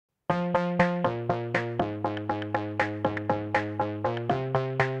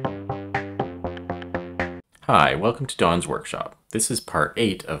Hi, welcome to Dawn's Workshop. This is part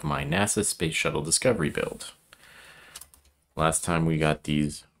 8 of my NASA Space Shuttle Discovery build. Last time we got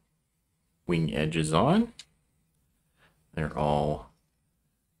these wing edges on. They're all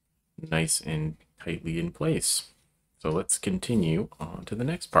nice and tightly in place. So let's continue on to the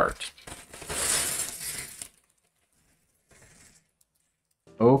next part.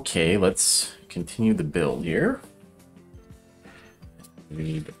 Okay, let's continue the build here. We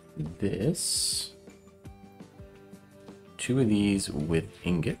need this. 2 of these with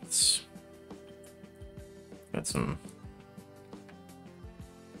ingots. Got some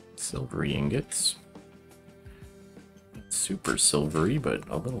silvery ingots. Not super silvery, but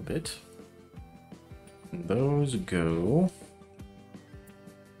a little bit. And those go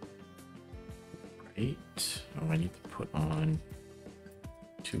right. Oh, I need to put on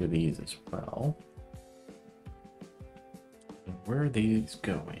 2 of these as well. And where are these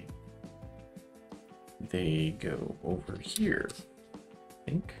going? They go over here, I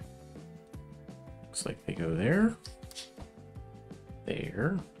think. Looks like they go there.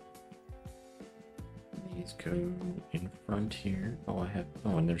 There. These go in front here. Oh,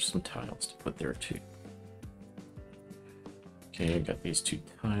 and there's some tiles to put there too. Okay, I got these 2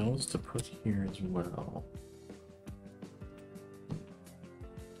 tiles to put here as well.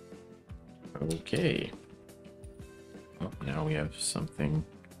 Okay. Well, now we have something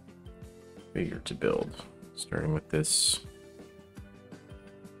bigger to build. Starting with this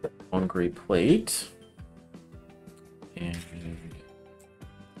long gray plate. And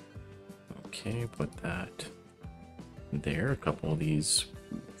okay, put that there. A couple of these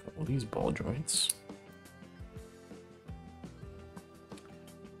ball joints.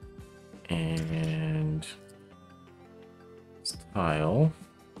 And this tile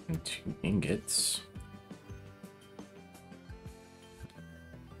and 2 ingots.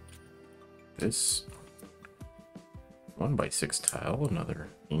 This 1x6 tile, another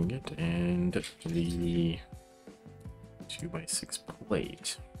ingot, and the 2x6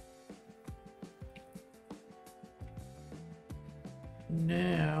 plate.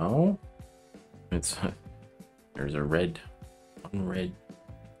 Now there's a one red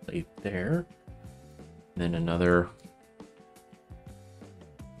plate there, then another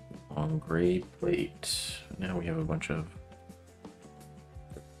long gray plate. Now we have a bunch of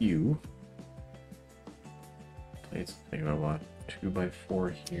plates. I got a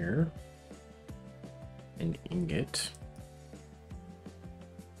 2x4 here, an ingot,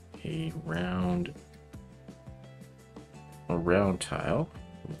 a round tile,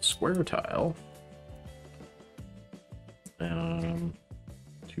 a square tile,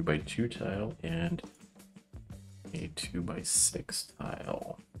 2x2 tile, and a 2x6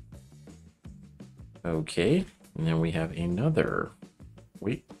 tile. Okay, and then we have another.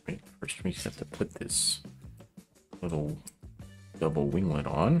 Wait, first we have to put this little double winglet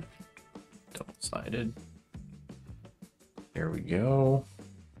on, double-sided. There we go.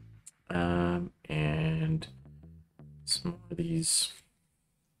 And some of these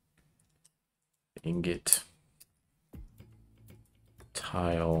ingot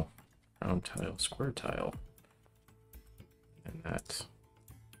tile, round tile, square tile, and that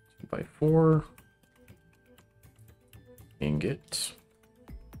 2x4 ingot,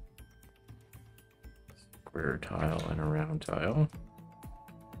 square tile, and a round tile,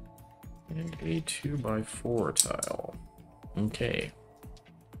 and a 2x4 tile. Okay.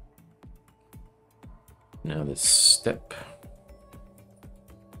 Now this step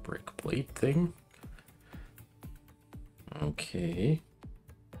brick plate thing. Okay.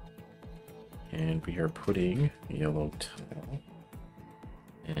 And we are putting a yellow tile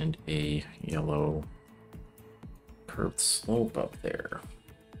and a yellow curved slope up there.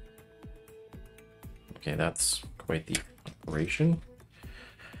 Okay, that's quite the operation.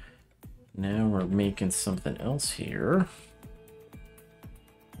 Now we're making something else here.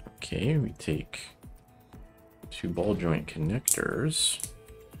 Okay, we take 2 ball joint connectors.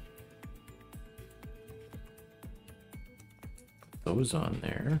 Put those on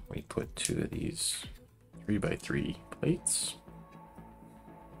there. We put 2 of these 3x3 plates.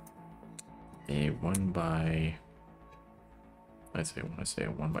 A 1x, I want to say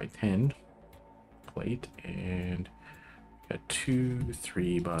a 1x10 plate, and got 2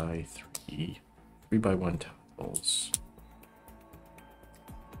 3x3 3x1 tiles.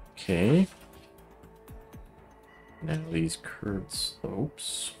 Okay. Now these curved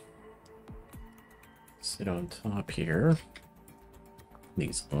slopes sit on top here.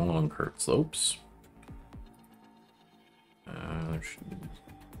 These long curved slopes.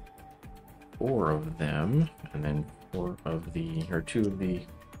 4 of them, and then 2 of the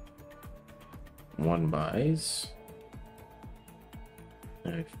 1x.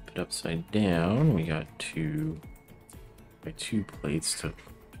 And I flip it upside down. We got 2x2 plates to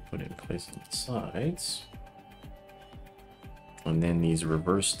put in place on the sides. And then these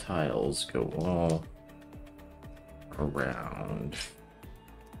reverse tiles go all around.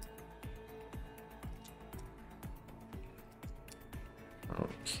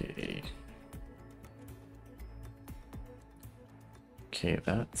 Okay. Okay,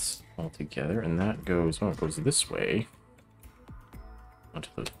 that's all together, and that goes, oh, it goes this way onto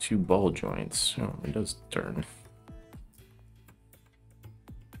those 2 ball joints. Oh, it does turn.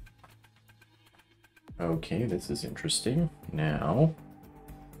 Okay, this is interesting. Now,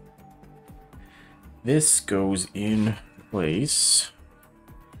 this goes in place.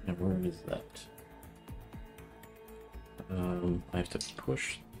 And where is that? I have to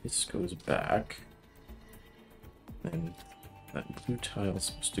push. This goes back. And that blue tile is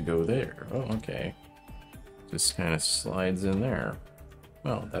supposed to go there. Oh, okay. Just kind of slides in there.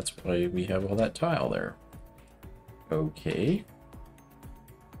 Well, that's why we have all that tile there. Okay.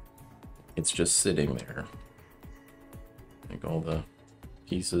 It's just sitting there. Like all the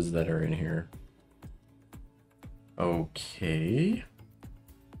pieces that are in here. Okay.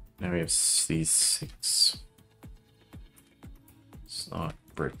 Now we have these 6 slot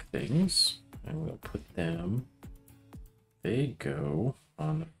brick things. And we'll put them. They go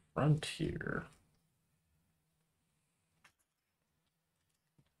on the front here.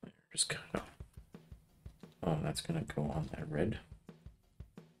 Just kind of. Oh, that's gonna go on that red.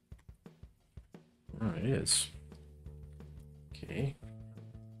 Oh, it is. Okay.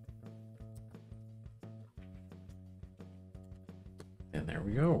 And there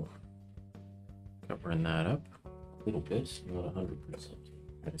we go. Covering that up a little bit, not 100%.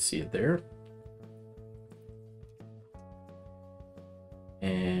 I see it there.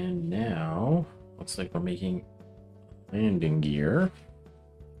 And now, looks like we're making landing gear.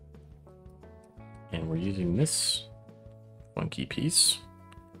 And we're using this funky piece.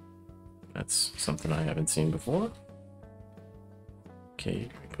 That's something I haven't seen before. Okay,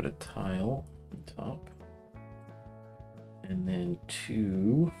 we put a tile on top. And then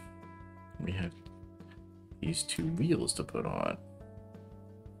we have these 2 wheels to put on.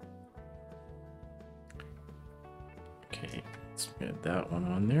 Okay, let's get that one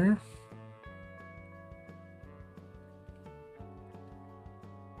on there.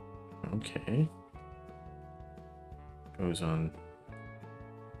 Okay. Goes on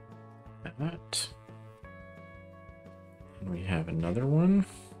that. And we have another one.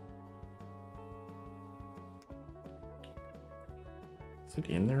 Is it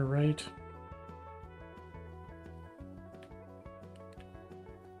in there right?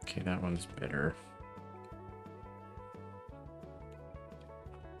 Okay, that one's better.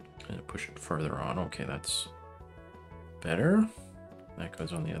 And push it further on. Okay, that's better. That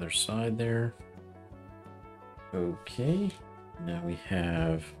goes on the other side there. Okay, now we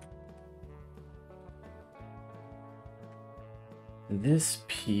have this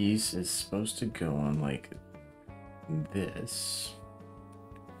piece is supposed to go on like this.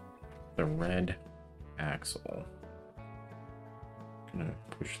 The red axle. Gonna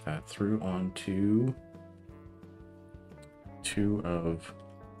push that through onto 2 of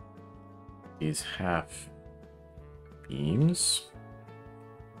these half beams.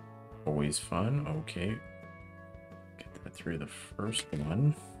 Always fun. Okay. Get that through the first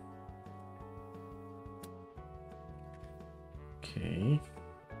one. Okay.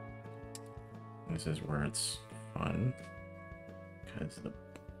 This is where it's fun. Because the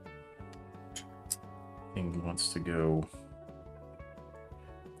thing wants to go.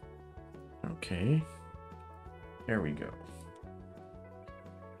 Okay. There we go.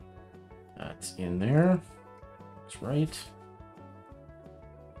 That's in there. That's right.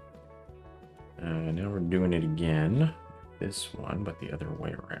 Now we're doing it again. This one, but the other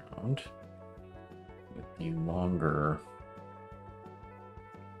way around. With the longer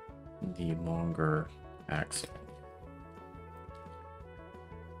axle.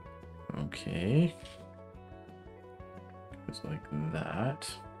 Okay. Goes like that.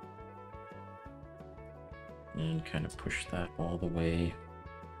 And kind of push that all the way,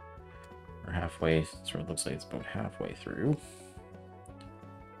 or halfway, so it looks like it's about halfway through.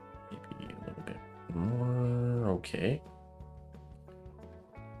 Maybe a little bit more. Okay.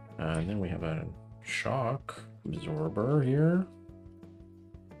 And then we have a shock absorber here.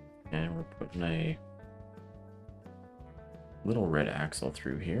 And we're putting a little red axle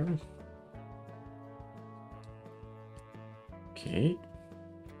through here. Okay.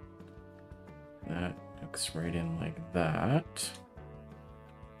 That hooks right in like that.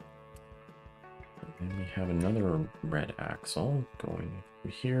 And then we have another red axle going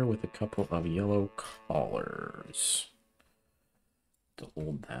through here with a couple of yellow collars to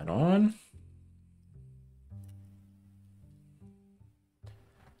hold that on.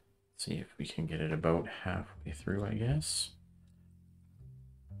 See if we can get it about halfway through, I guess.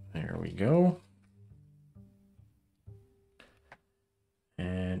 There we go.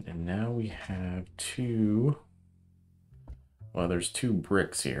 And now we have two, well, there's two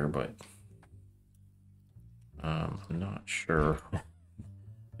bricks here, but I'm not sure.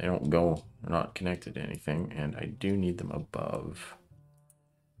 They don't go, they're not connected to anything, and I do need them above.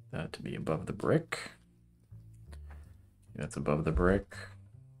 That to be above the brick. That's above the brick.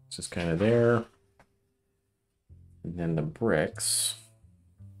 It's just kind of there. And then the bricks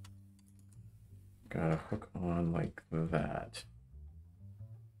gotta hook on like that.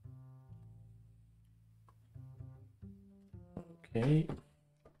 Okay.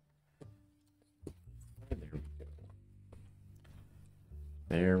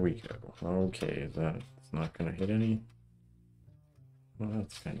 There we go. Okay, that's not gonna hit any. Well,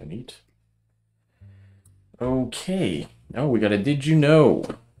 that's kind of neat. Okay. Oh, we got a did you know?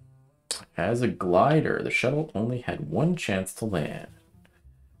 As a glider, the shuttle only had one chance to land.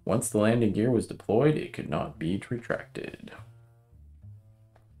 Once the landing gear was deployed, it could not be retracted.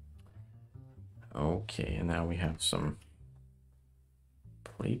 Okay, and now we have some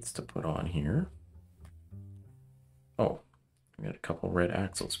plates to put on here. Oh, we got a couple red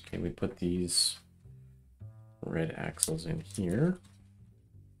axles. Okay, we put these red axles in here.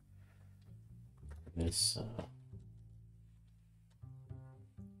 This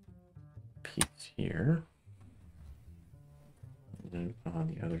piece here. And then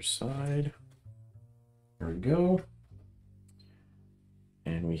on the other side. There we go.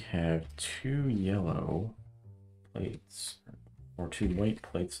 And we have two yellow plates, or two white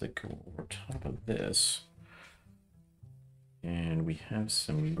plates that go over top of this. And we have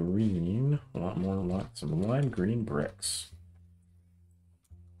some green, some lime green bricks.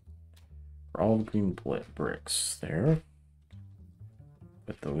 All green bricks there.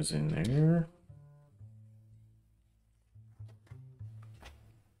 Put those in there.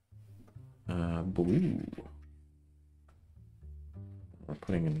 Blue. We're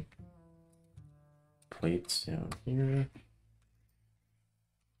putting in plates down here.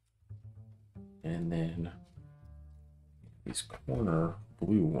 And then these corner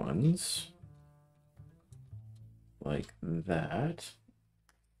blue ones. Like that.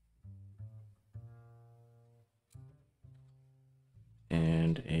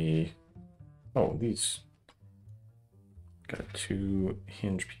 And oh, these got two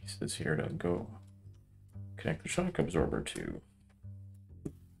hinge pieces here to go connect the shock absorber to.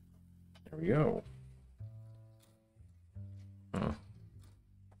 There we go. Look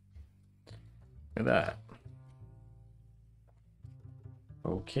at that.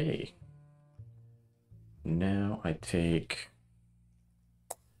 Okay. Now I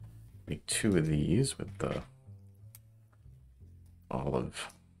make two of these with the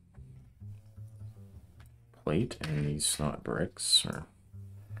olive plate and these snot bricks or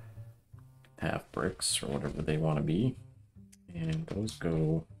half bricks or whatever they want to be, and those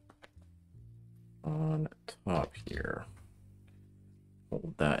go on top here.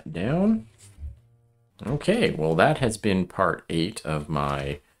 Hold that down. Okay, well that has been part 8 of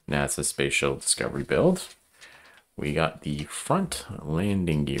my NASA Space Shuttle Discovery build. We got the front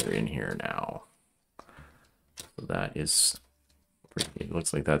landing gear in here now. So that is it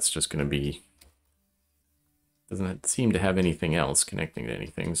looks like that's just going to be, doesn't seem to have anything else connecting to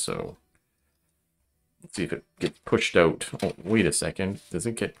anything, so let's see if it gets pushed out. Oh, wait a second. Does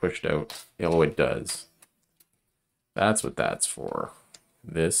it get pushed out? Oh, it does. That's what that's for.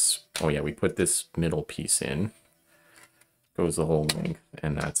 This, oh yeah, we put this middle piece in. Goes the whole length,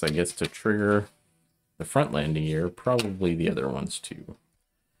 and that's, I guess, to trigger the front landing gear, probably the other ones too.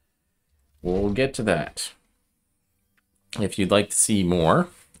 We'll get to that. If you'd like to see more,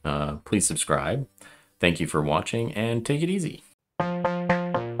 please subscribe. Thank you for watching, and take it easy.